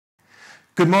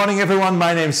Good morning, everyone.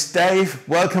 My name's Dave.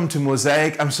 Welcome to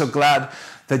Mosaik. I'm so glad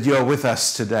that you're with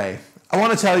us today. I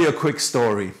want to tell you a quick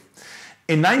story.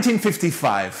 In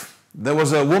 1955, there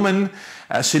was a woman,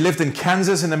 she lived in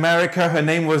Kansas in America. Her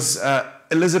name was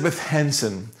Elizabeth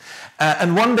Henson.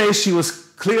 And one day she was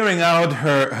clearing out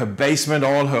her basement,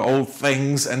 all her old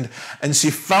things, and she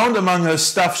found among her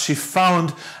stuff, she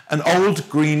found an old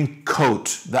green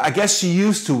coat that I guess she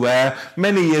used to wear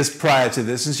many years prior to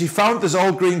this. And she found this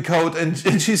old green coat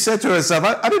and she said to herself,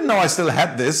 I didn't know I still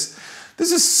had this.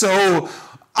 This is so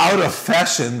out of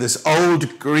fashion, this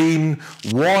old green,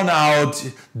 worn out,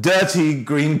 dirty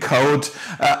green coat.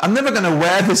 I'm never going to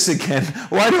wear this again.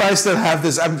 Why do I still have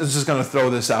this? I'm just going to throw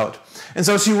this out. And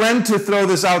so she went to throw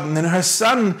this out, and then her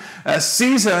son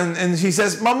sees her and she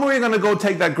says, Mom, we're going to go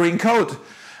take that green coat.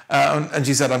 And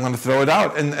she said, I'm going to throw it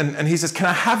out. And he says, can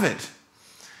I have it?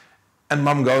 And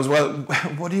Mom goes, well,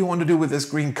 what do you want to do with this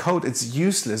green coat? It's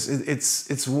useless.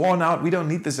 It's worn out. We don't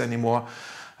need this anymore.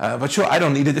 But sure, I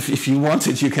don't need it. If you want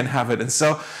it, you can have it. And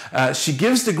so she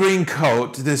gives the green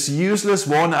coat, this useless,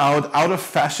 worn out, out of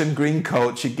fashion green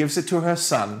coat. She gives it to her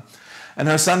son. And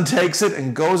her son takes it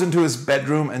and goes into his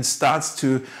bedroom and starts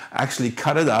to actually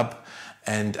cut it up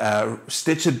and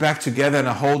stitch it back together in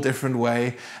a whole different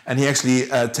way. And he actually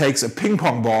takes a ping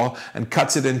pong ball and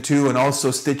cuts it in two and also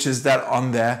stitches that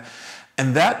on there.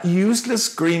 And that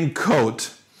useless green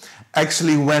coat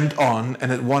actually went on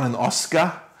and it won an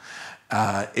Oscar.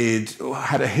 It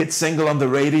had a hit single on the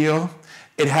radio.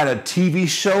 It had a TV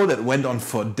show that went on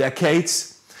for decades.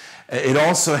 It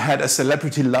also had a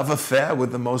celebrity love affair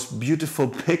with the most beautiful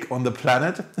pig on the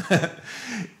planet.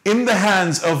 In the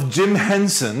hands of Jim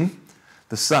Henson,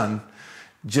 the son,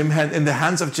 in the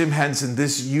hands of Jim Henson,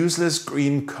 this useless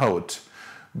green coat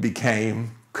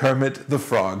became Kermit the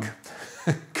Frog.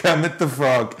 Kermit the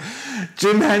Frog.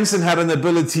 Jim Henson had an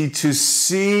ability to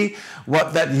see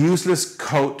what that useless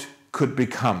coat could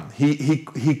become.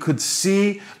 He could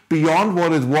see beyond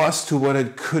what it was to what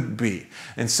it could be.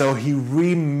 And so he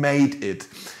remade it.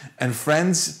 And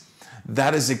friends,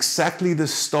 that is exactly the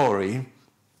story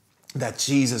that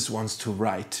Jesus wants to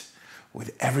write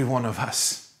with every one of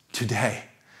us today.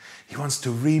 He wants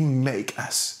to remake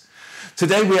us.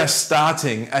 Today we are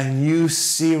starting a new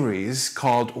series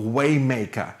called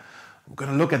Waymaker. We're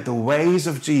going to look at the ways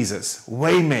of Jesus,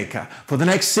 Waymaker. For the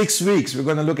next 6 weeks, we're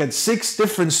going to look at 6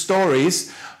 different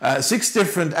stories, 6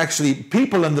 different actually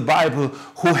people in the Bible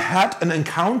who had an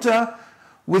encounter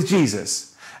with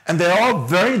Jesus. And they're all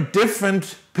very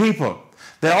different people.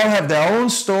 They all have their own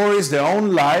stories, their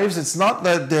own lives. It's not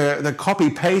that they're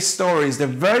copy-paste stories. They're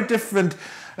very different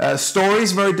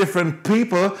stories, very different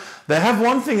people. They have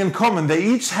one thing in common. They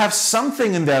each have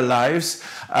something in their lives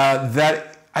that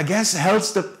I guess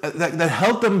that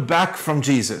held them back from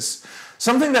Jesus.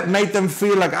 Something that made them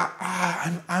feel like,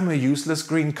 I'm a useless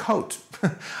green coat.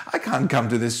 I can't come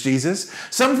to this Jesus.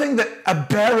 A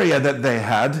barrier that they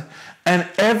had. And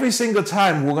every single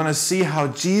time we're going to see how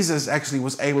Jesus actually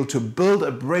was able to build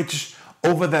a bridge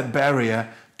over that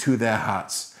barrier to their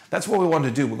hearts. That's what we want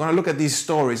to do. We're going to look at these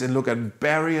stories and look at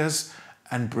barriers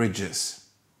and bridges.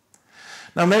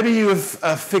 Now, maybe you've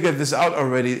figured this out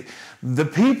already. The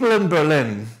people in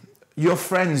Berlin, your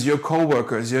friends, your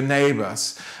co-workers, your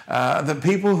neighbors, the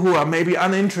people who are maybe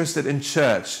uninterested in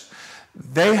church,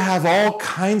 they have all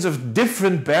kinds of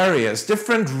different barriers,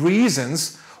 different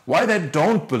reasons why they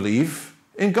don't believe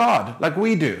in God like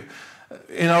we do.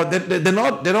 You know, they're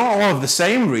not all of the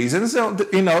same reasons.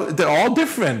 They're all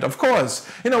different, of course.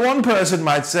 One person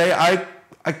might say,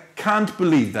 I can't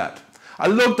believe that. I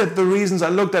looked at the reasons, I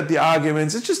looked at the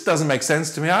arguments, it just doesn't make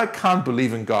sense to me. I can't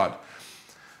believe in God.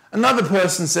 Another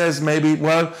person says maybe,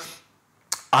 well,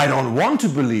 I don't want to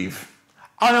believe.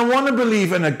 I don't want to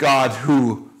believe in a God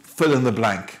who fill in the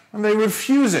blank. And they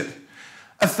refuse it.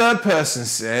 A third person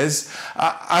says,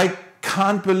 I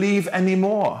can't believe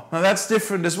anymore. Now that's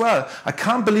different as well. I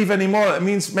can't believe anymore. It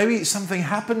means maybe something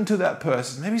happened to that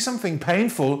person, maybe something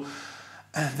painful.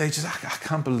 And they just, I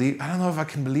can't believe, I don't know if I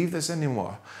can believe this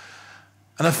anymore.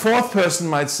 And a fourth person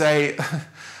might say,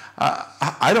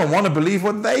 I don't want to believe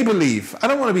what they believe. I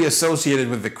don't want to be associated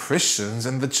with the Christians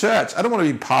and the church. I don't want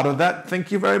to be part of that.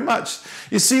 Thank you very much.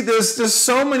 You see, there's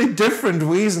so many different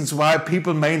reasons why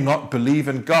people may not believe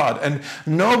in God. And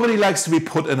nobody likes to be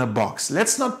put in a box.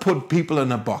 Let's not put people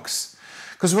in a box.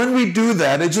 Because when we do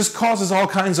that, it just causes all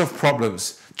kinds of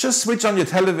problems. Just switch on your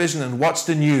television and watch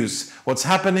the news. What's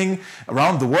happening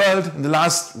around the world in the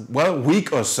last,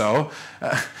 week or so.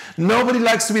 Nobody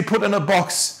likes to be put in a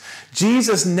box.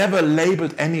 Jesus never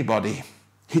labeled anybody.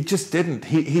 He just didn't.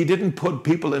 He didn't put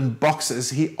people in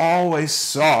boxes. He always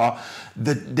saw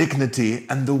the dignity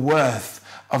and the worth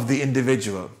of the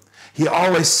individual. He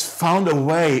always found a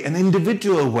way, an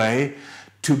individual way,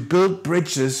 to build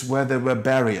bridges where there were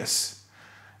barriers.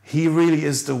 He really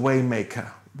is the way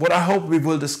maker. What I hope we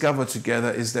will discover together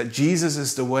is that Jesus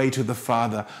is the way to the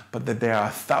Father, but that there are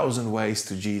 1,000 ways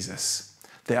to Jesus.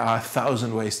 There are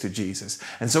 1,000 ways to Jesus.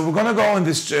 And so we're going to go on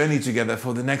this journey together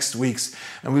for the next weeks,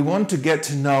 and we want to get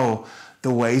to know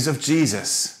the ways of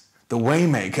Jesus, the way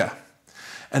maker.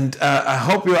 And I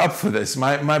hope you're up for this.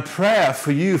 My prayer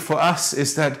for you, for us,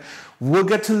 is that we'll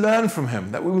get to learn from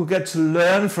him, that we will get to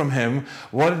learn from him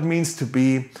what it means to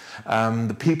be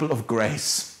the people of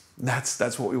grace.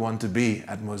 That's what we want to be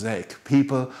at Mosaik,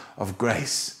 people of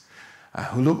grace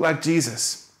who look like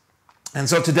Jesus. And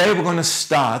so today we're going to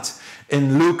start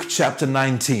in Luke chapter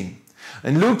 19.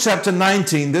 In Luke chapter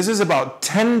 19, this is about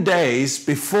 10 days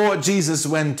before Jesus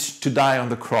went to die on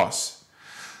the cross.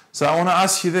 So I want to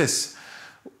ask you this.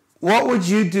 What would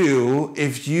you do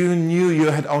if you knew you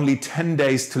had only 10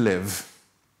 days to live?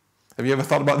 Have you ever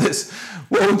thought about this?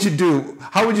 What would you do?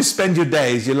 How would you spend your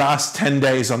days, your last 10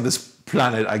 days on this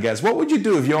planet, I guess? What would you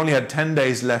do if you only had 10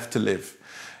 days left to live?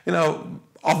 You know,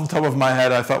 off the top of my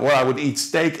head, I thought, well, I would eat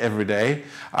steak every day.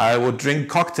 I would drink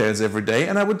cocktails every day.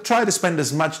 And I would try to spend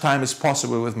as much time as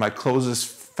possible with my closest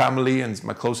family and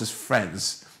my closest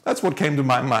friends. That's what came to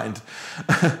my mind.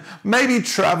 Maybe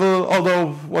travel,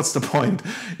 although what's the point?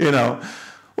 You know,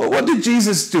 well, what did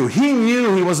Jesus do? He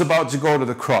knew he was about to go to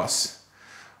the cross,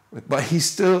 but he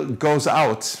still goes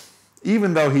out.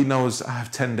 Even though he knows I have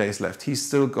 10 days left, he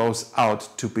still goes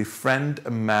out to befriend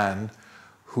a man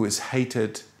who is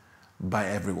hated by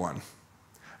everyone.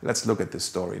 Let's look at this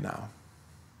story now.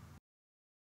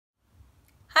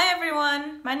 Hi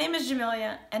everyone, my name is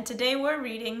Jamilia, and today we're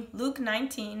reading Luke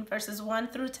 19 verses 1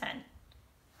 through 10.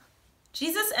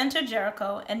 Jesus entered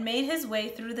Jericho and made his way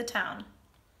through the town.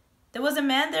 There was a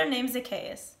man there named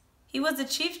Zacchaeus. He was the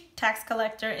chief tax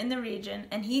collector in the region,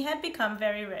 and he had become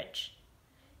very rich.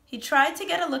 He tried to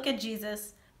get a look at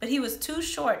Jesus, but he was too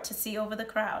short to see over the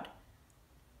crowd.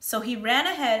 So he ran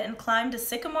ahead and climbed a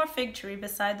sycamore fig tree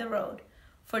beside the road,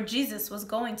 for Jesus was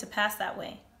going to pass that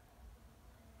way.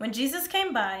 When Jesus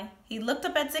came by, he looked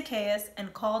up at Zacchaeus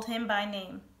and called him by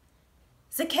name.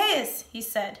 "Zacchaeus," he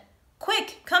said,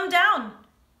 "quick, come down.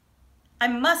 I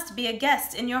must be a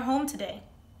guest in your home today."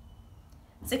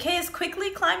 Zacchaeus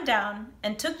quickly climbed down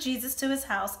and took Jesus to his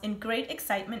house in great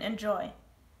excitement and joy.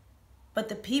 But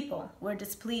the people were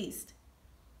displeased.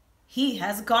 "He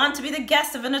has gone to be the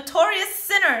guest of a notorious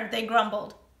sinner," they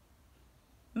grumbled.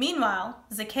 Meanwhile,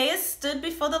 Zacchaeus stood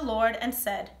before the Lord and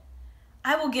said,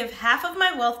 "I will give half of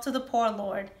my wealth to the poor,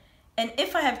 Lord, and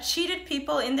if I have cheated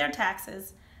people in their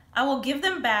taxes, I will give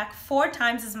them back 4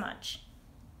 times as much."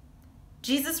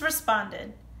 Jesus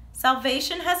responded,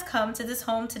 "Salvation has come to this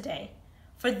home today,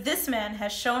 for this man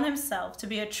has shown himself to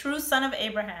be a true son of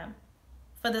Abraham.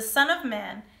 For the Son of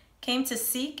Man came to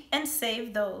seek and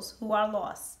save those who are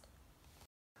lost."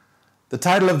 The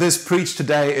title of this preach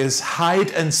today is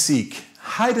Hide and Seek.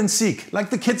 Hide and seek,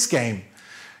 like the kids' game.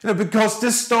 You know, because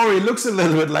this story looks a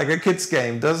little bit like a kid's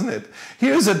game, doesn't it?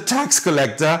 Here's a tax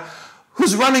collector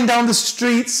who's running down the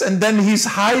streets, and then he's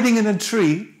hiding in a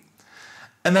tree.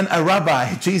 And then a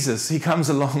rabbi, Jesus, he comes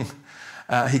along.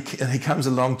 He comes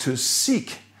along to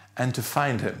seek and to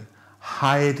find him.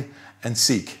 Hide and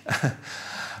seek.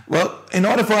 Well, in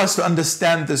order for us to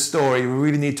understand this story, we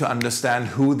really need to understand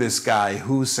who this guy,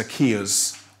 who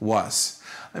Zacchaeus was.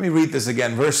 Let me read this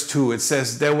again. Verse 2, it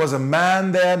says, "There was a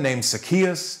man there named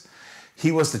Zacchaeus.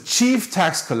 He was the chief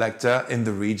tax collector in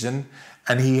the region,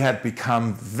 and he had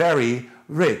become very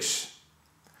rich."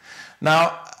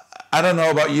 Now, I don't know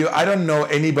about you. I don't know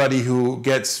anybody who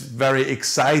gets very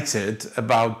excited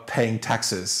about paying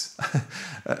taxes.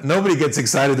 Nobody gets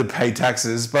excited to pay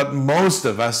taxes, but most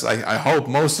of us, I hope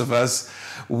most of us,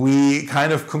 we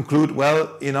kind of conclude,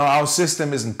 well, you know, our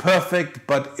system isn't perfect,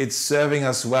 but it's serving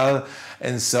us well.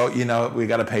 And so, you know, we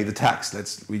got to pay the tax.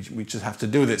 We just have to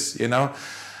do this, you know.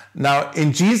 Now,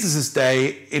 in Jesus'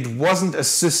 day, it wasn't a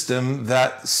system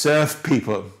that served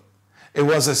people. It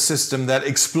was a system that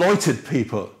exploited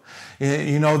people.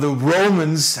 You know, the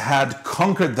Romans had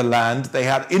conquered the land, they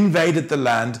had invaded the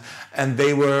land, and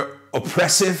they were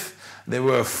oppressive, they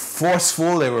were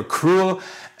forceful, they were cruel,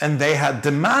 and they had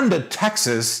demanded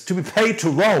taxes to be paid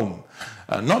to Rome.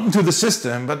 Not into the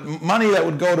system, but money that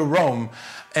would go to Rome.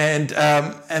 And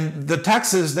the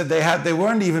taxes that they had, they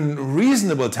weren't even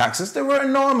reasonable taxes, they were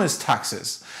enormous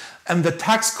taxes. And the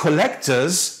tax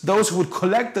collectors, those who would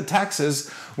collect the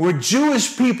taxes, were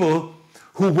Jewish people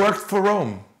who worked for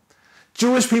Rome.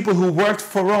 Jewish people who worked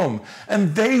for Rome.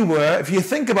 And they were, if you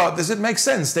think about this, it makes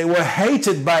sense. They were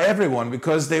hated by everyone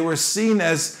because they were seen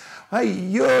as, Hey,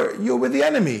 you're with the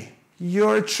enemy.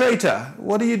 You're a traitor.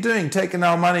 What are you doing, taking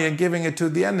our money and giving it to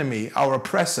the enemy, our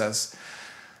oppressors?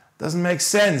 Doesn't make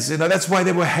sense. That's why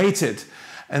they were hated.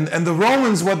 And the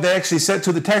Romans, what they actually said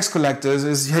to the tax collectors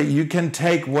is, hey, you can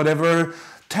take whatever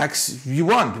tax you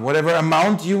want, whatever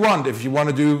amount you want. If you want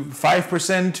to do 5%,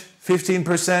 15%,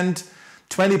 20%,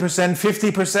 50%,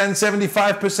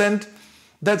 75%,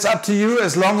 that's up to you.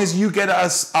 As long as you get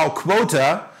us our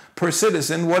quota per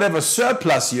citizen, whatever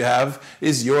surplus you have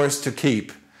is yours to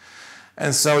keep.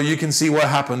 And so you can see what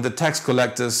happened. The tax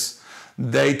collectors,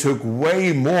 they took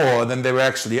way more than they were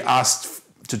actually asked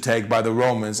to take by the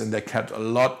Romans, and they kept a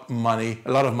lot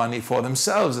of money for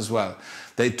themselves as well.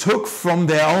 They took from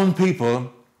their own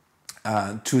people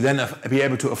to then be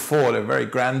able to afford a very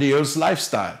grandiose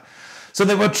lifestyle. So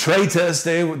they were traitors,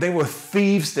 they were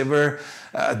thieves, they were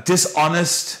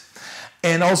dishonest.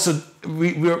 And also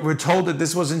we're told that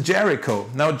this was in Jericho.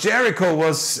 Now Jericho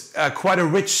was quite a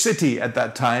rich city at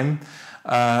that time.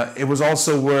 It was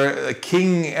also where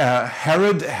King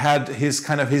Herod had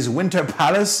his winter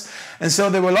palace. And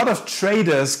so there were a lot of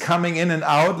traders coming in and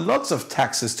out, lots of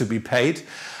taxes to be paid.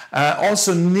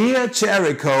 Also near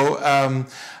Jericho,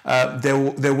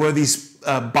 there were these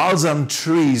balsam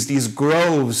trees, these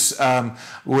groves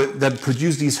that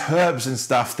produced these herbs and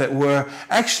stuff that were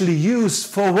actually used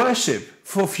for worship,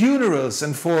 for funerals,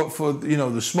 and for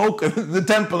the smoke in the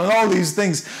temple and all these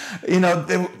things.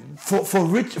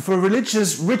 For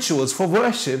religious rituals, for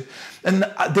worship. And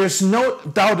there's no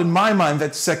doubt in my mind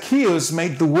that Zacchaeus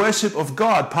made the worship of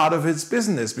God part of his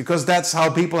business, because that's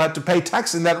how people had to pay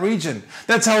tax in that region.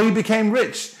 That's how he became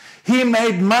rich. He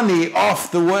made money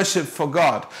off the worship for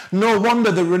God. No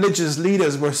wonder the religious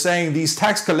leaders were saying these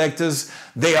tax collectors,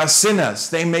 they are sinners.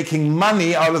 They're making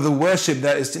money out of the worship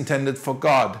that is intended for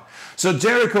God. So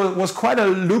Jericho was quite a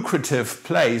lucrative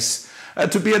place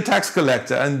to be a tax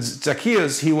collector, and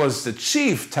Zacchaeus, he was the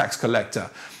chief tax collector.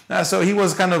 So he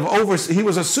was he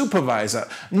was a supervisor.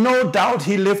 No doubt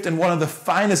he lived in one of the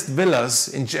finest villas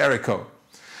in Jericho.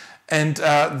 And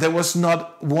there was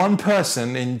not one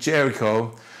person in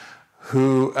Jericho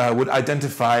who would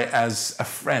identify as a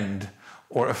friend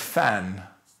or a fan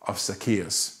of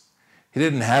Zacchaeus. He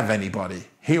didn't have anybody.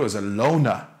 He was a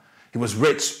loner. He was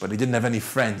rich, but he didn't have any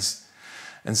friends.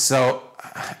 And so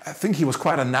I think he was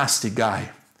quite a nasty guy,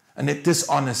 a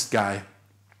dishonest guy.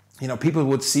 People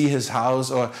would see his house,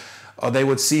 or they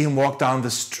would see him walk down the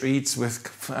streets with,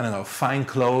 fine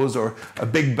clothes or a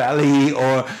big belly,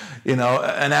 or,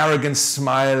 an arrogant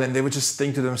smile, and they would just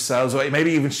think to themselves, or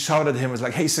maybe even shout at him, it's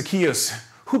like, hey, Zacchaeus,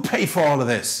 who paid for all of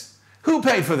this? Who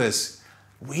paid for this?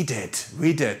 We did.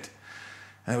 And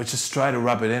they would just try to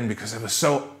rub it in because it was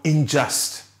so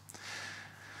unjust.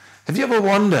 Have you ever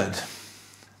wondered,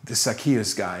 this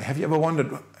Zacchaeus guy, have you ever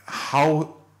wondered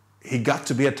how he got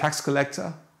to be a tax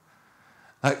collector?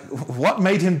 Like, what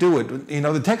made him do it?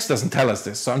 The text doesn't tell us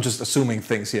this, so I'm just assuming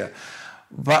things here.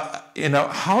 But,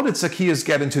 how did Zacchaeus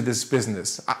get into this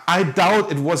business? I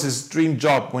doubt it was his dream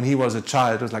job when he was a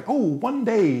child. It was like, oh, one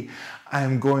day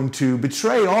I'm going to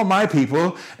betray all my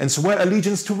people and swear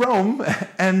allegiance to Rome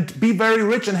and be very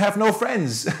rich and have no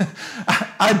friends.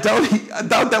 I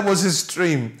doubt that was his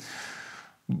dream.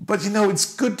 But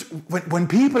it's good when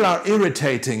people are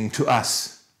irritating to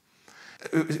us.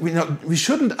 We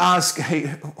shouldn't ask, hey,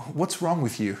 what's wrong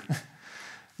with you?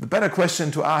 The better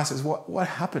question to ask is, what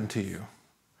happened to you?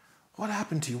 What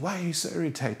happened to you? Why are you so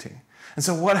irritating? And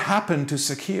so what happened to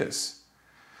Zacchaeus?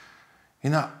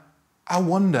 I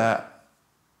wonder,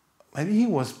 maybe he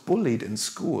was bullied in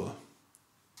school.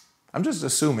 I'm just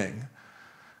assuming.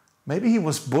 Maybe he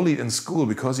was bullied in school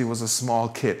because he was a small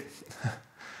kid.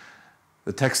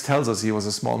 The text tells us he was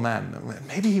a small man.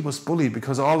 Maybe he was bullied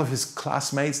because all of his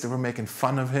classmates, they were making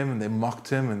fun of him and they mocked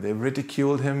him and they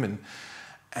ridiculed him, and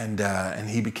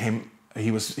he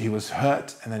was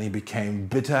hurt, and then he became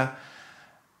bitter,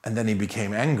 and then he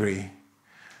became angry,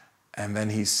 and then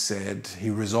he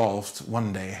resolved,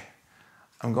 one day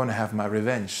I'm going to have my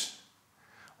revenge.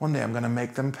 One day I'm going to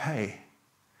make them pay.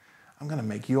 I'm going to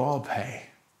make you all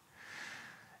pay.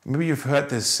 Maybe you've heard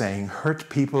this saying, hurt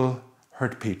people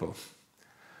hurt people.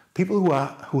 People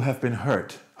who have been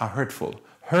hurt are hurtful.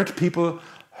 Hurt people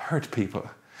hurt people.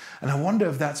 And I wonder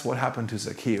if that's what happened to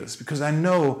Zacchaeus, because I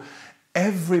know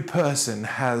every person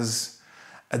has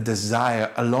a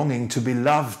desire, a longing to be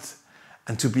loved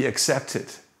and to be accepted.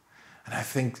 And I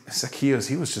think Zacchaeus,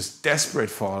 he was just desperate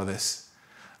for all of this,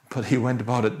 but he went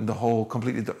about it in the whole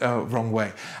completely wrong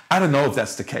way. I don't know if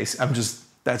that's the case.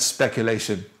 That's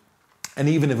speculation. And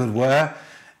even if it were,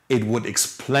 It would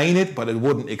explain it, but it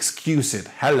wouldn't excuse it.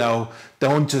 Hello,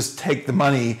 don't just take the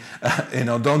money,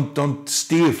 don't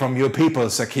steal from your people,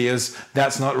 Zacchaeus.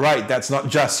 That's not right. That's not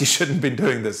just. You shouldn't be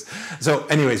doing this. So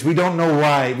anyways, we don't know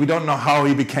why. We don't know how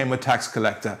he became a tax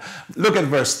collector. Look at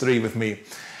verse 3 with me.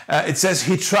 It says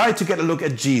he tried to get a look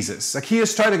at Jesus.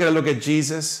 Zacchaeus tried to get a look at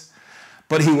Jesus,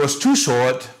 but he was too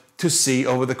short to see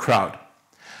over the crowd.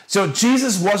 So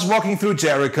Jesus was walking through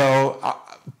Jericho,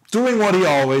 doing what he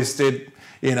always did,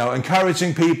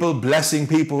 encouraging people, blessing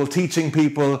people, teaching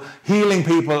people, healing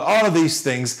people, all of these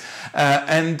things.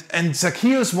 And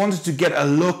Zacchaeus wanted to get a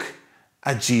look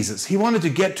at Jesus. He wanted to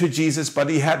get to Jesus, but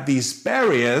he had these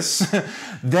barriers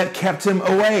that kept him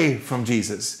away from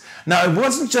Jesus. Now, it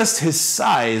wasn't just his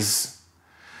size.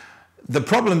 The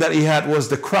problem that he had was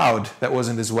the crowd that was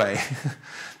in his way.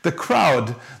 The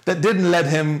crowd that didn't let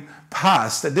him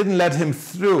pass, that didn't let him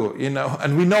through,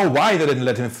 and we know why they didn't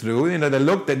let him through.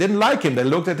 They didn't like him. They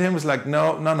looked at him, was like,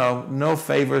 no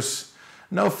favors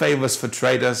for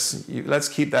traitors. Let's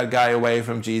keep that guy away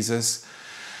from Jesus.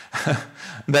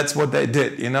 That's what they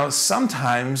did.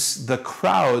 Sometimes the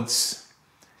crowds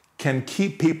can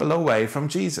keep people away from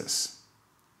Jesus.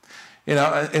 In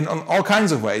all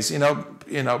kinds of ways.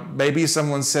 Maybe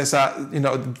someone says,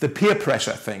 the peer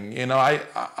pressure thing.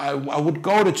 I would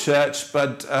go to church,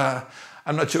 but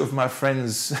I'm not sure if my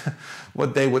friends,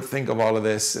 what they would think of all of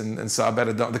this, and so I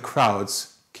better don't. The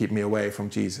crowds keep me away from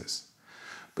Jesus.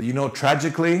 But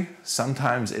tragically,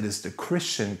 sometimes it is the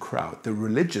Christian crowd, the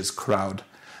religious crowd,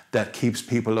 that keeps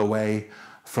people away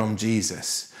from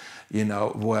Jesus.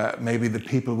 Where maybe the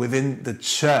people within the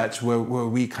church, where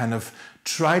we kind of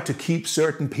try to keep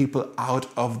certain people out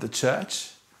of the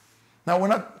church. Now, we're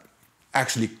not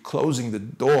actually closing the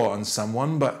door on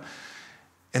someone, but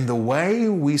in the way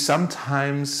we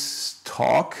sometimes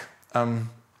talk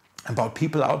about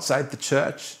people outside the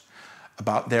church,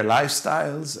 about their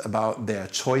lifestyles, about their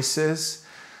choices,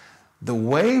 the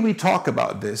way we talk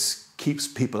about this keeps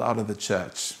people out of the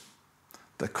church.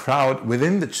 The crowd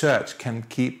within the church can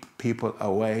keep people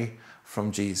away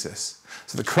from Jesus.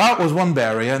 So the crowd was one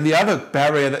barrier, and the other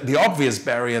barrier, the obvious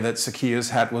barrier that Zacchaeus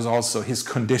had, was also his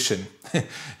condition.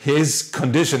 His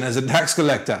condition as a tax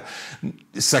collector.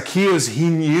 Zacchaeus, he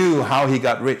knew how he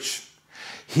got rich.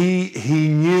 He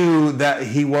knew that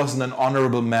he wasn't an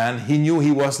honorable man. He knew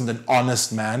he wasn't an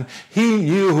honest man. He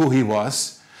knew who he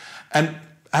was. And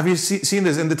have you seen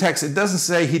this in the text? It doesn't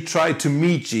say he tried to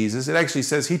meet Jesus. It actually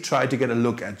says he tried to get a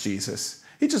look at Jesus.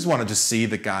 He just wanted to see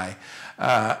the guy.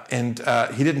 And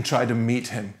he didn't try to meet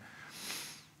him.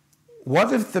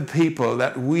 What if the people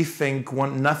that we think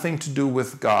want nothing to do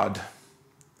with God,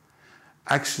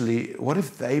 actually, what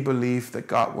if they believe that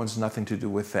God wants nothing to do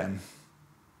with them?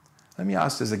 Let me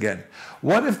ask this again.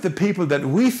 What if the people that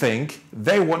we think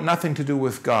they want nothing to do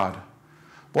with God,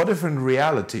 what if in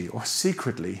reality or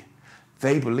secretly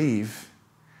they believe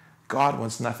God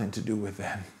wants nothing to do with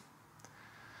them?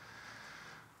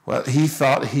 Well, he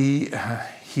thought he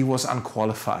was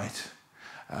unqualified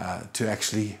to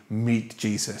actually meet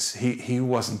Jesus. He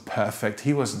wasn't perfect.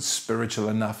 He wasn't spiritual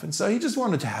enough. And so he just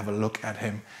wanted to have a look at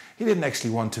him. He didn't actually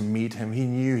want to meet him. He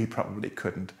knew he probably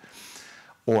couldn't.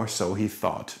 Or so he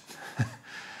thought.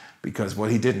 Because what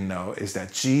he didn't know is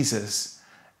that Jesus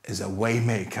is a way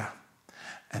maker.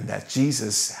 And that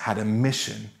Jesus had a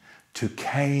mission he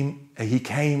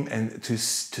came and to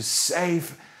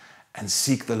save and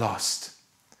seek the lost.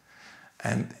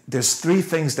 And there's 3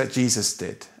 things that Jesus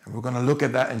did. And we're going to look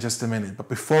at that in just a minute. But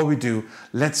before we do,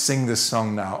 let's sing this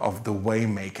song now of the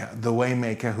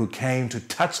Waymaker who came to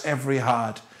touch every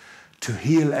heart, to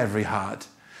heal every heart,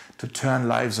 to turn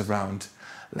lives around.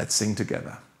 Let's sing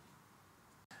together.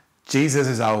 Jesus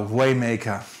is our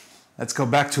Waymaker. Let's go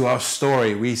back to our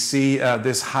story. We see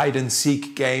this hide and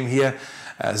seek game here.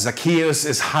 Zacchaeus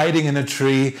is hiding in a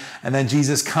tree, and then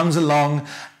Jesus comes along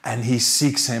and he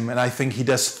seeks him. And I think he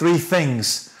does 3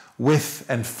 things with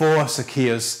and for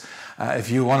Zacchaeus. If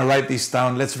you want to write these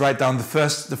down, let's write down the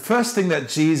first thing that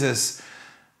Jesus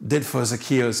did for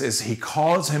Zacchaeus is he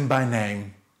calls him by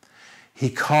name. He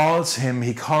calls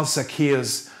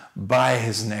Zacchaeus by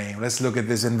his name. Let's look at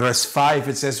this in verse 5.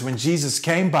 It says, when Jesus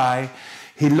came by,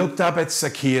 he looked up at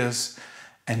Zacchaeus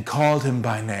and called him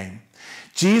by name.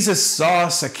 Jesus saw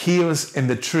Zacchaeus in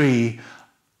the tree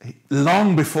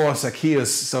long before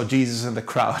Zacchaeus saw Jesus in the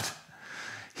crowd.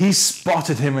 He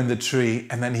spotted him in the tree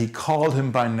and then he called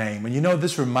him by name. And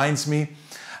this reminds me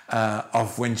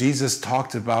of when Jesus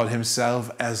talked about himself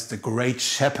as the great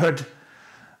shepherd,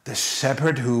 the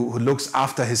shepherd who looks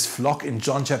after his flock in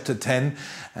John chapter 10.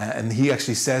 And he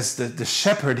actually says that the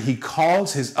shepherd, he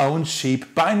calls his own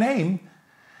sheep by name.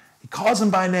 He calls them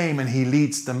by name and he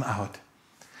leads them out.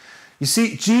 You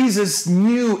see, Jesus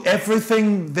knew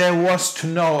everything there was to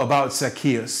know about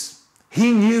Zacchaeus.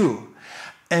 He knew,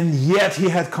 and yet he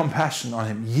had compassion on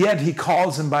him. Yet he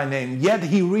calls him by name. Yet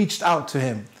he reached out to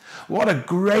him. What a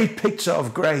great picture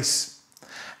of grace.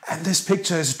 And this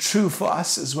picture is true for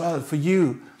us as well, for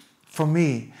you, for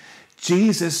me.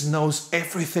 Jesus knows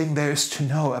everything there is to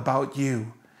know about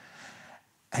you.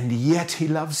 And yet he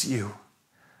loves you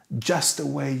just the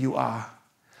way you are.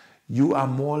 You are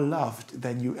more loved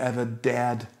than you ever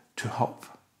dared to hope.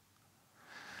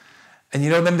 And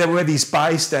then there were these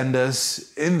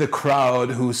bystanders in the crowd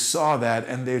who saw that,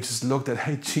 and they just looked at,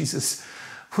 hey, Jesus,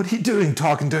 what are you doing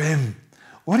talking to him?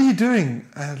 What are you doing?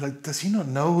 Does he not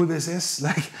know who this is?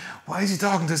 Why is he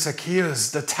talking to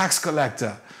Zacchaeus, the tax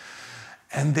collector?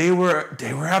 And they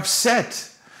were upset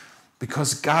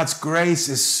because God's grace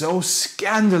is so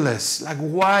scandalous.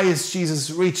 Why is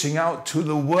Jesus reaching out to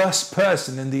the worst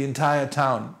person in the entire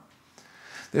town?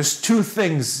 There's two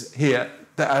things here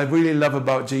that I really love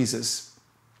about Jesus.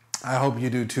 I hope you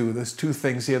do too. There's two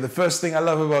things here. The first thing I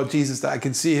love about Jesus that I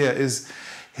can see here is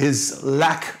his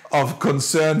lack of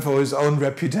concern for his own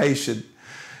reputation.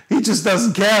 He just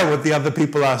doesn't care what the other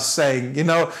people are saying.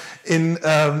 In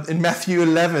Matthew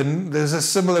 11, there's a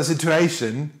similar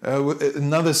situation,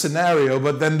 another scenario,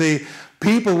 but then the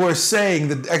people were saying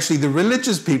that, actually the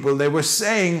religious people, they were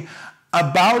saying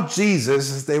about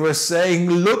Jesus, they were saying,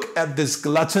 look at this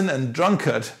glutton and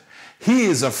drunkard. He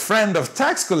is a friend of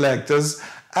tax collectors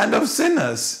and of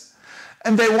sinners.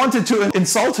 And they wanted to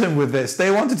insult him with this.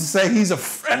 They wanted to say he's a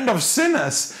friend of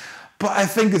sinners. But I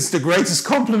think it's the greatest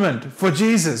compliment for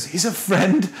Jesus. He's a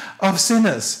friend of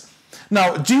sinners.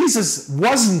 Now, Jesus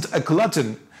wasn't a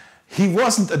glutton. He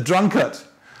wasn't a drunkard.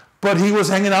 But he was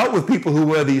hanging out with people who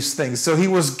were these things. So he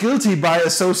was guilty by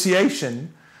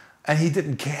association. And he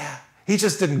didn't care. He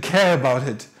just didn't care about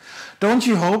it. Don't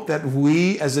you hope that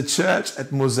we as a church at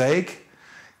Mosaik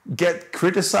get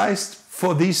criticized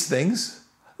for these things?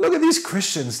 Look at these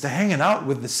Christians, they're hanging out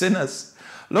with the sinners.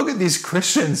 Look at these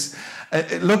Christians,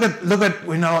 look at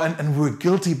and we're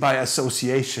guilty by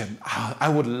association. Oh, I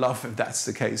would love if that's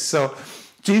the case. So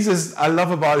Jesus, I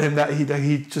love about him that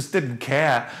he just didn't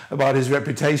care about his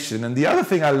reputation. And the other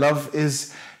thing I love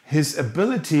is his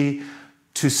ability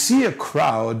to see a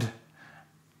crowd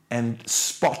and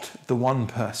spot the one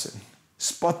person.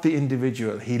 Spot the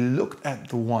individual. He looked at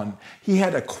the one. He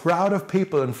had a crowd of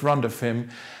people in front of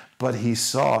him, but he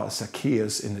saw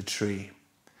Zacchaeus in the tree.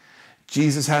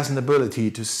 Jesus has an ability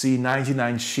to see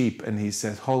 99 sheep, and he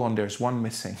says, hold on, there's one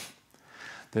missing.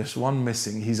 There's one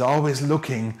missing. He's always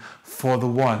looking for the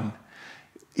one.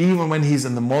 Even when he's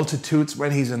in the multitudes,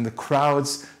 when he's in the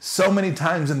crowds, so many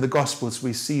times in the Gospels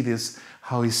we see this,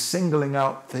 how he's singling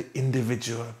out the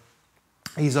individual.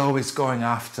 He's always going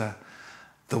after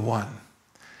the one.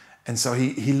 And so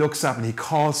he looks up and he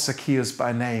calls Zacchaeus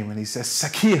by name and he says,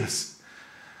 Zacchaeus.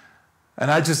 And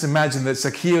I just imagine that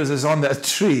Zacchaeus is on that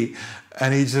tree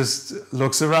and he just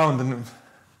looks around and,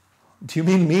 do you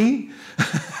mean me?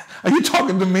 Are you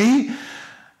talking to me?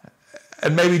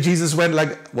 And maybe Jesus went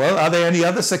well, are there any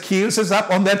other Zacchaeuses up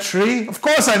on that tree? Of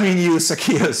course I mean you,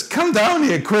 Zacchaeus. Come down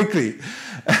here quickly.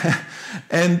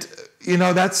 And,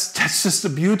 that's just the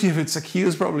beauty of it.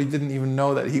 Zacchaeus probably didn't even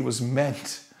know that he was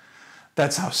meant.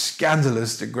 That's how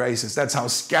scandalous the grace is. That's how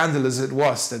scandalous it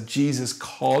was that Jesus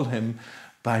called him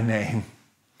by name.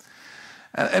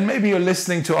 And maybe you're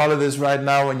listening to all of this right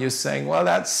now and you're saying, well,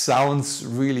 that sounds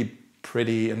really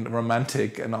pretty and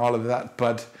romantic and all of that,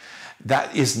 but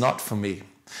that is not for me.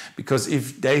 Because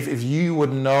if you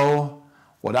would know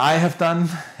what I have done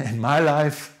in my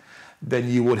life, then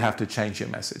you would have to change your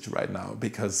message right now,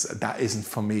 because that isn't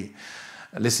for me.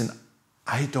 Listen,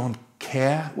 I don't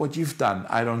care what you've done.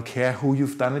 I don't care who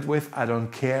you've done it with. I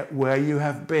don't care where you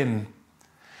have been.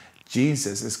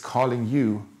 Jesus is calling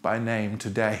you by name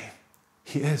today.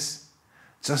 He is.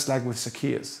 Just like with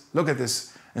Zacchaeus. Look at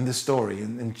this in this story.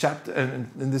 In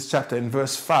this chapter, in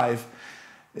verse 5,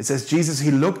 it says, Jesus, he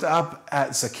looked up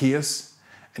at Zacchaeus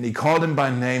and he called him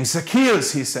by name.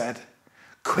 Zacchaeus, he said,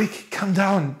 quick, come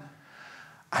down.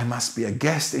 I must be a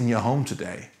guest in your home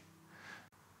today.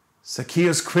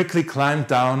 Zacchaeus quickly climbed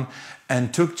down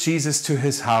and took Jesus to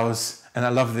his house. And I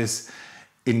love this,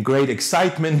 in great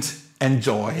excitement and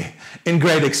joy. In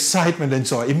great excitement and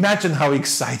joy. Imagine how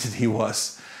excited he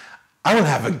was. I will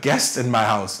have a guest in my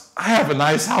house. I have a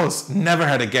nice house. Never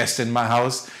had a guest in my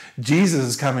house. Jesus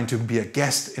is coming to be a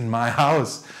guest in my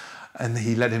house. And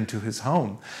he led him to his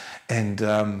home. And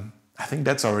I think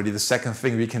that's already the second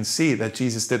thing we can see that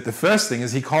Jesus did. The first thing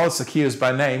is he calls Zacchaeus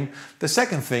by name. The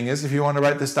second thing is, if you want to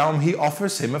write this down, he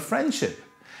offers him a friendship.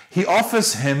 He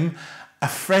offers him a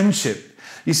friendship.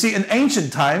 You see, in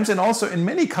ancient times and also in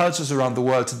many cultures around the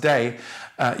world today,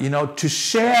 to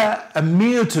share a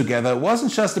meal together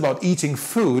wasn't just about eating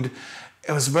food.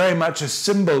 It was very much a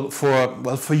symbol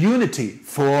for unity,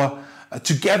 for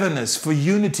togetherness, for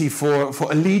unity, for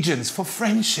allegiance, for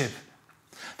friendship.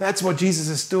 That's what Jesus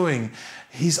is doing.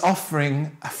 He's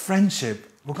offering a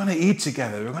friendship. We're going to eat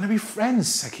together. We're going to be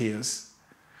friends, Zacchaeus.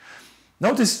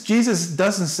 Notice Jesus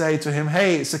doesn't say to him,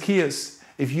 hey, Zacchaeus,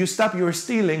 if you stop your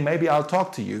stealing, maybe I'll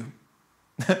talk to you.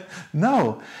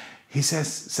 No, he says,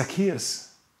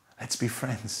 Zacchaeus, let's be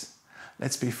friends.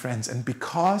 Let's be friends. And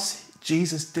because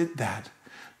Jesus did that,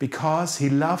 because he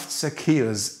loved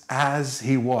Zacchaeus as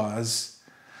he was,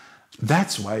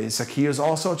 that's why Zacchaeus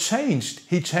also changed.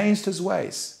 He changed his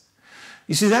ways.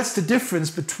 You see, that's the difference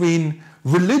between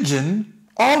religion,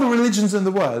 all the religions in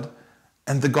the world,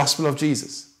 and the gospel of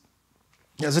Jesus.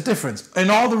 There's a difference.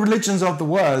 In all the religions of the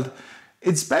world,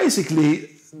 it's basically,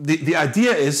 the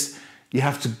idea is you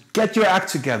have to get your act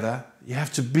together, you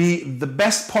have to be the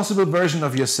best possible version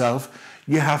of yourself,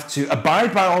 you have to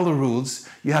abide by all the rules,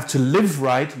 you have to live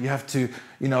right, you have to,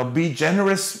 be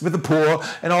generous with the poor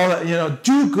and all that,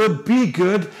 do good, be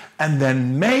good, and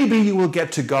then maybe you will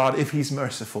get to God if he's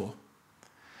merciful.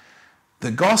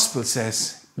 The gospel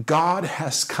says God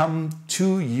has come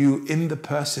to you in the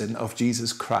person of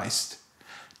Jesus Christ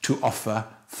to offer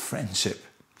friendship.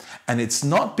 And it's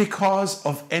not because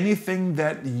of anything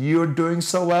that you're doing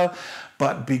so well,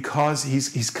 but because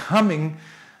he's coming,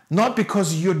 not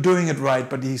because you're doing it right,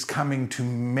 but he's coming to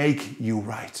make you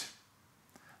right.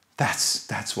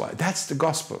 That's why. That's the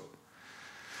gospel.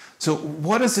 So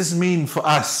what does this mean for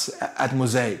us at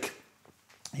Mosaik?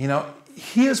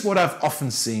 Here's what I've often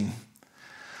seen.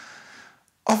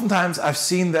 Oftentimes I've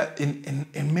seen that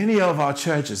in many of our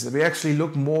churches that we actually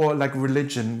look more like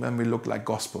religion when we look like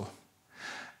gospel.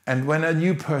 And when a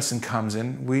new person comes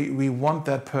in, we want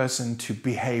that person to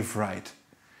behave right.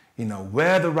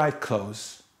 Wear the right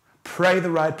clothes, pray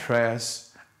the right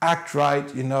prayers, act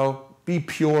right, be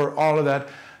pure, all of that.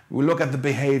 We look at the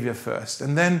behavior first.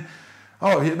 And then,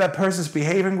 that person's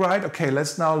behaving right. Okay,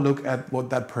 let's now look at what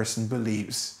that person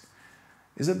believes.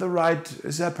 Is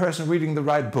that person reading the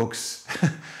right books?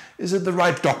 Is it the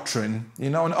right doctrine?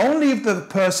 And only if the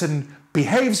person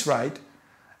behaves right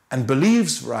and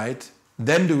believes right,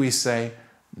 then do we say,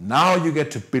 now you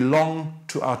get to belong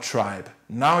to our tribe.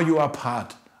 Now you are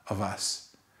part of us.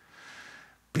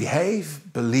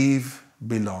 Behave, believe,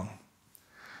 belong.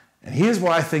 And here's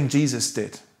what I think Jesus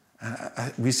did.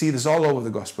 We see this all over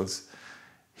the Gospels.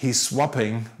 He's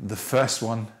swapping the first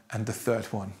one and the third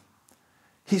one.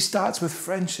 He starts with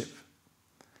friendship.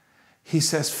 He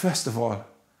says, first of all,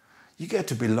 you get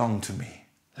to belong to me.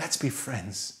 Let's be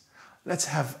friends. Let's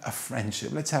have a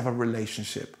friendship. Let's have a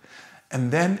relationship.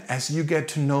 And then as you get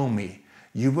to know me,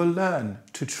 you will learn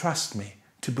to trust me,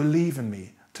 to believe in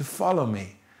me, to follow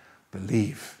me.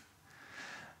 Believe.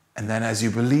 And then as you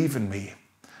believe in me,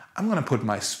 I'm going to put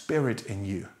my spirit in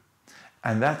you.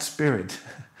 And that spirit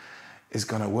is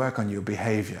going to work on your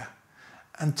behavior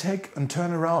and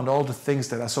turn around all the things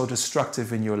that are so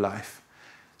destructive in your life,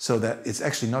 so that it's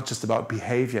actually not just about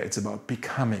behavior, it's about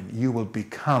becoming. You will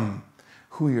become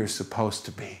who you're supposed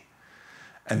to be.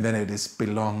 And then it is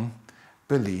belong,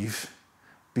 believe,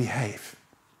 behave.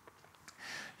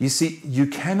 You see, you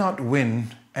cannot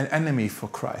win an enemy for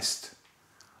Christ,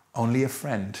 only a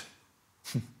friend.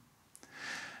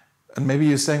 And maybe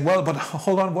you're saying, well, but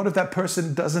hold on, what if that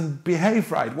person doesn't behave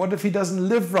right? What if he doesn't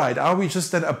live right? Are we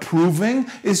just then approving?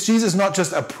 Is Jesus not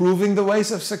just approving the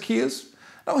ways of Zacchaeus?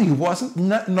 No, he wasn't.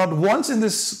 Not once in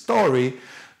this story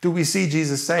do we see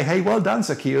Jesus say, hey, well done,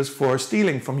 Zacchaeus, for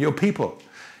stealing from your people.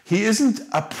 He isn't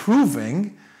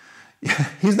approving.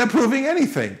 He's not approving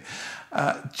anything.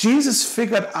 Jesus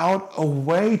figured out a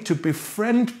way to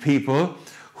befriend people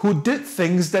who did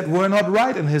things that were not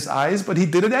right in his eyes, but he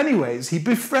did it anyways. He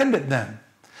befriended them.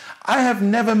 I have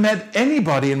never met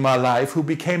anybody in my life who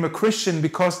became a Christian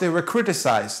because they were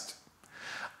criticized.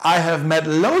 I have met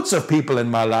loads of people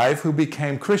in my life who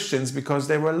became Christians because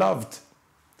they were loved.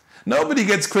 Nobody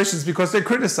gets Christians because they're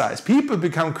criticized. People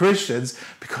become Christians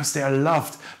because they are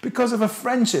loved, because of a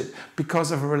friendship, because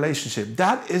of a relationship.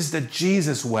 That is the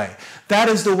Jesus way. That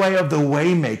is the way of the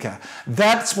waymaker.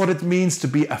 That's what it means to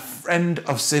be a friend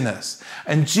of sinners.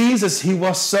 And Jesus, he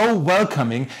was so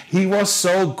welcoming, he was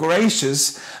so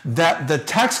gracious that the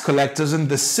tax collectors and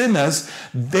the sinners,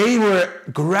 they were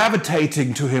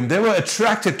gravitating to him. They were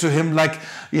attracted to him like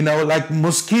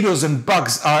mosquitoes and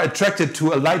bugs are attracted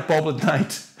to a light bulb at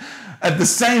night. At the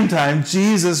same time,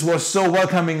 Jesus was so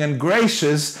welcoming and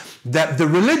gracious that the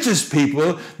religious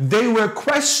people, they were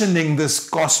questioning this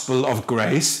gospel of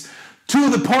grace to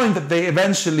the point that they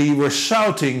eventually were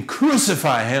shouting,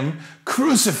 "Crucify him,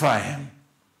 crucify him."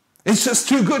 It's just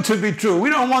too good to be true. We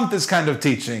don't want this kind of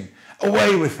teaching.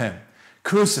 Away with him.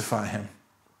 Crucify him.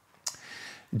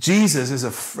 Jesus is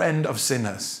a friend of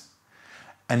sinners,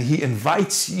 and he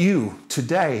invites you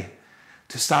today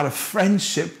to start a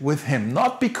friendship with him,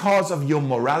 not because of your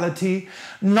morality,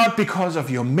 not because of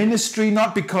your ministry,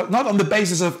 not on the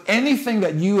basis of anything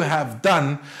that you have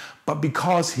done, but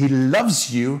because he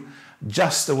loves you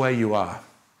just the way you are.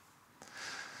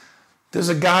 There's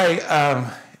a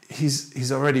guy,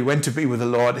 he's already went to be with the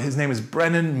Lord. His name is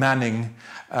Brennan Manning.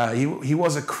 He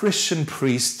was a Christian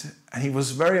priest, and he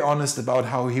was very honest about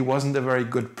how he wasn't a very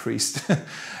good priest,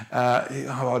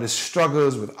 about his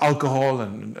struggles with alcohol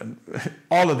and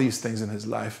all of these things in his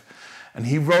life. And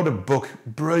he wrote a book,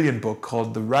 brilliant book,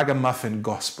 called The Ragamuffin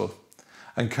Gospel.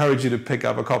 I encourage you to pick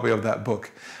up a copy of that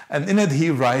book. And in it he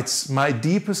writes, "My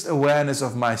deepest awareness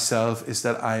of myself is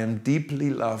that I am deeply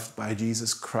loved by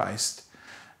Jesus Christ,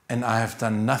 and I have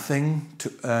done nothing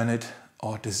to earn it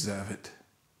or deserve it."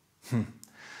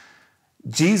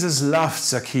 Jesus loved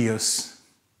Zacchaeus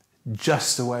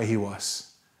just the way he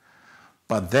was.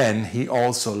 But then he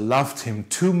also loved him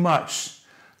too much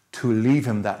to leave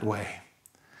him that way.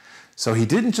 So he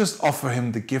didn't just offer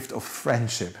him the gift of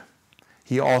friendship.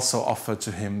 He also offered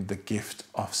to him the gift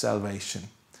of salvation.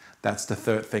 That's the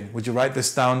third thing. Would you write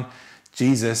this down?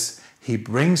 Jesus, he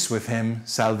brings with him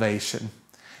salvation.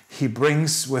 He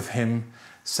brings with him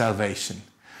salvation.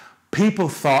 People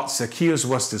thought Zacchaeus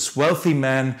was this wealthy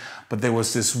man, but there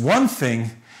was this one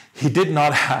thing he did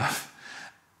not have.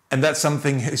 And that's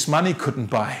something his money couldn't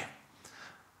buy.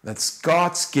 That's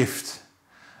God's gift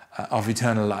of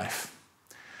eternal life.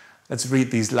 Let's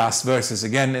read these last verses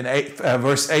again. In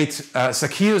verse 8,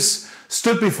 Zacchaeus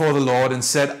stood before the Lord and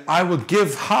said, "I will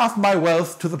give half my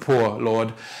wealth to the poor,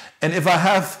 Lord. And if I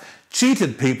have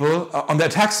cheated people on their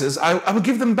taxes, I will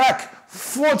give them back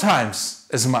 4 times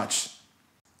as much."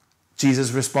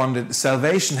 Jesus responded,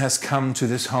 "Salvation has come to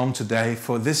this home today,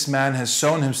 for this man has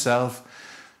shown himself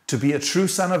to be a true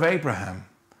son of Abraham.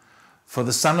 For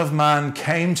the Son of Man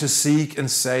came to seek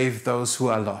and save those who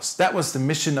are lost." That was the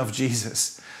mission of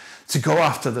Jesus, to go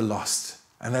after the lost.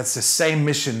 And that's the same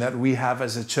mission that we have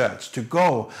as a church, to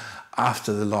go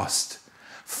after the lost.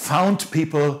 Found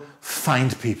people,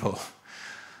 find people.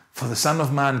 For the Son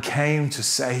of Man came to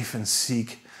save and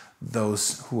seek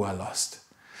those who are lost.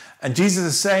 And Jesus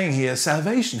is saying here,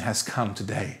 salvation has come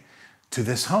today to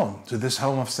this home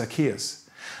of Zacchaeus.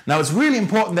 Now it's really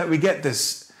important that we get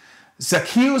this.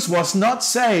 Zacchaeus was not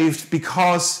saved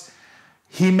because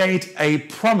he made a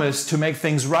promise to make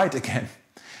things right again.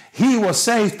 He was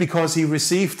saved because he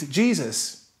received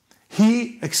Jesus.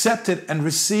 He accepted and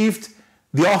received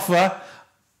the offer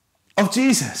of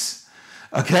Jesus.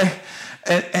 Okay?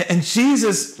 And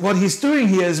Jesus, what he's doing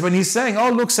here is when he's saying,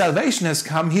 "Oh, look, salvation has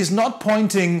come," he's not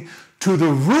pointing to the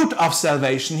root of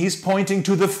salvation. He's pointing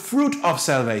to the fruit of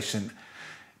salvation.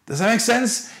 Does that make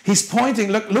sense? He's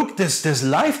pointing, look, this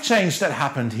life change that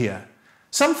happened here.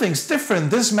 Something's different.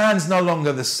 This man's no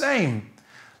longer the same.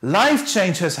 Life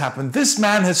change has happened. This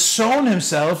man has shown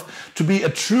himself to be a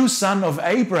true son of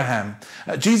Abraham.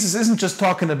 Jesus isn't just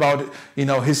talking about,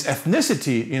 his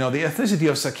ethnicity, the ethnicity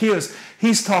of Zacchaeus.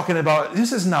 He's talking about,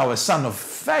 this is now a son of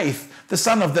faith, the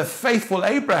son of the faithful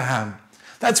Abraham.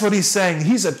 That's what he's saying.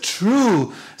 He's a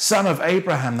true son of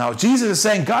Abraham now. Jesus is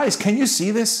saying, guys, can you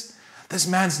see this? This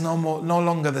man's no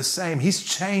longer the same. He's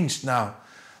changed now.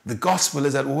 The gospel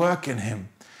is at work in him.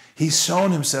 He's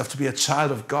shown himself to be a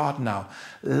child of God now.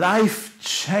 Life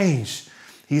changed.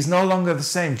 He's no longer the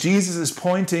same. Jesus is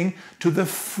pointing to the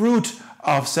fruit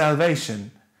of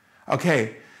salvation.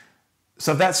 Okay,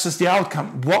 so that's just the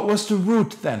outcome. What was the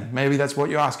root then? Maybe that's what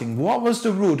you're asking. What was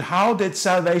the root? How did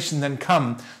salvation then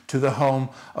come to the home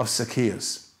of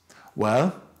Zacchaeus?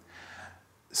 Well,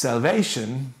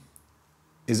 salvation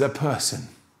is a person.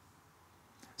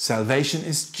 Salvation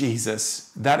is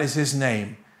Jesus. That is his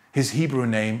name. His Hebrew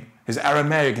name, his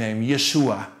Aramaic name,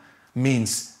 Yeshua,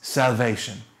 means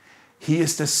salvation. He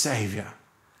is the Savior.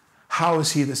 How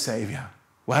is he the Savior?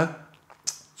 Well,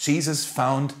 Jesus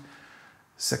found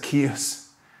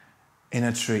Zacchaeus in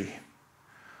a tree.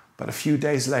 But a few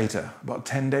days later, about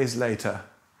 10 days later,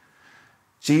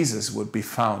 Jesus would be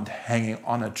found hanging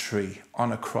on a tree,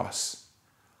 on a cross,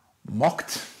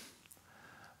 mocked,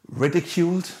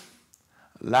 ridiculed,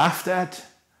 laughed at,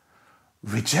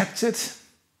 rejected.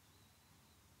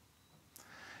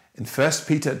 In 1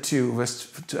 Peter 2, verse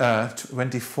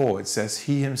 24, it says,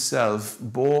 "He himself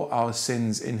bore our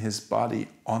sins in his body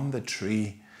on the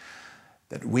tree,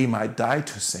 that we might die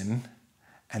to sin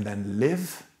and then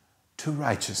live to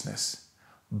righteousness.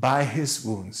 By his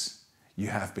wounds you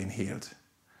have been healed.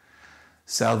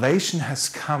 Salvation has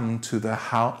come to the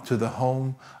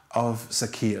home of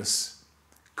Zacchaeus.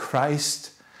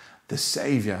 Christ, the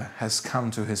Savior, has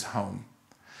come to his home.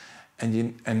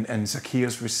 And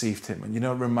Zacchaeus received him. And it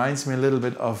reminds me a little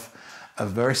bit of a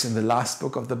verse in the last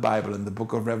book of the Bible, in the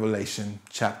book of Revelation,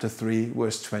 chapter 3,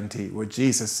 verse 20, where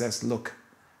Jesus says, look,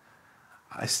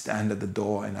 I stand at the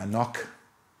door and I knock.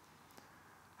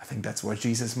 I think that's what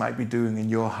Jesus might be doing in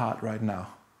your heart right now.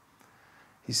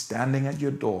 He's standing at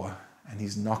your door and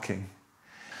he's knocking.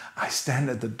 I stand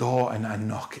at the door and I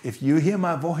knock. If you hear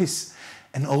my voice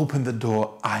and open the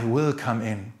door, I will come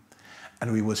in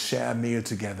and we will share a meal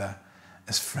together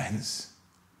as friends.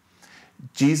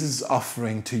 Jesus is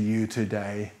offering to you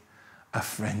today a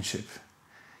friendship.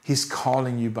 He's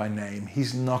calling you by name.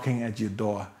 He's knocking at your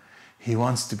door. He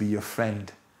wants to be your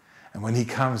friend. And when he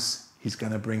comes, he's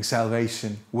going to bring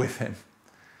salvation with him.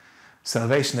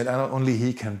 Salvation that only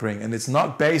he can bring. And it's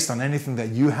not based on anything that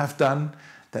you have done,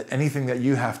 anything that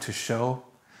you have to show.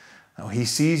 No, he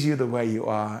sees you the way you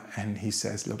are and he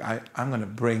says, look, I'm going to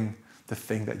bring the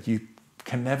thing that you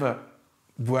can never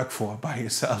work for by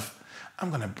yourself. I'm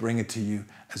going to bring it to you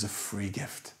as a free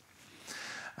gift.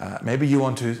 Maybe you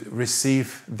want to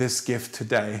receive this gift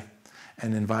today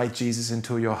and invite Jesus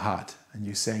into your heart. And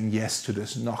you're saying yes to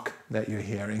this knock that you're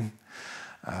hearing.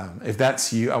 If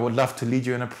that's you, I would love to lead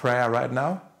you in a prayer right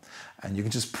now. And you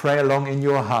can just pray along in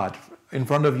your heart, in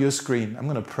front of your screen. I'm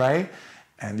going to pray,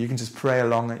 and you can just pray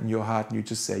along in your heart, and you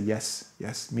just say, yes,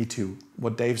 yes, me too.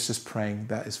 What Dave's just praying,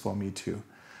 that is for me too.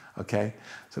 Okay?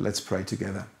 So let's pray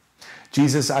together.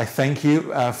 Jesus, I thank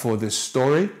you for this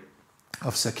story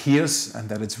of Zacchaeus, and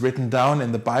that it's written down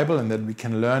in the Bible, and that we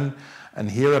can learn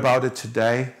and hear about it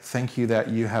today. Thank you that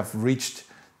you have reached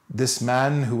this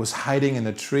man who was hiding in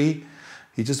a tree.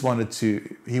 He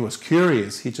was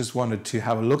curious. He just wanted to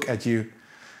have a look at you.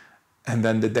 And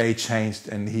then the day changed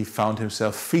and he found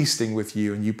himself feasting with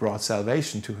you and you brought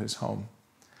salvation to his home.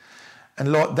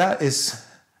 And Lord, that is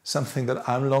something that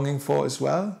I'm longing for as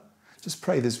well. Just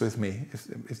pray this with me.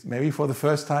 If maybe for the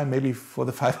first time, maybe for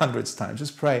the 500th time,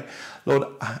 just pray. Lord,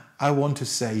 I want to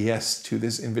say yes to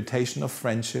this invitation of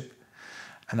friendship.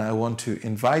 And I want to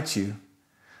invite you.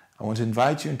 I want to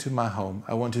invite you into my home.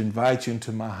 I want to invite you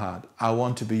into my heart. I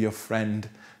want to be your friend.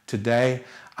 Today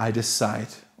I decide,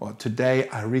 or today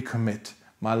I recommit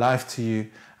my life to you,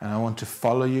 and I want to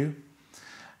follow you.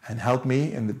 And help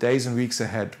me in the days and weeks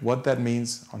ahead, what that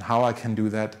means, on how I can do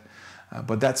that.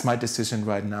 But that's my decision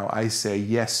right now. I say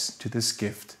yes to this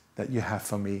gift that you have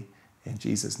for me in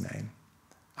Jesus' name.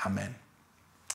 Amen.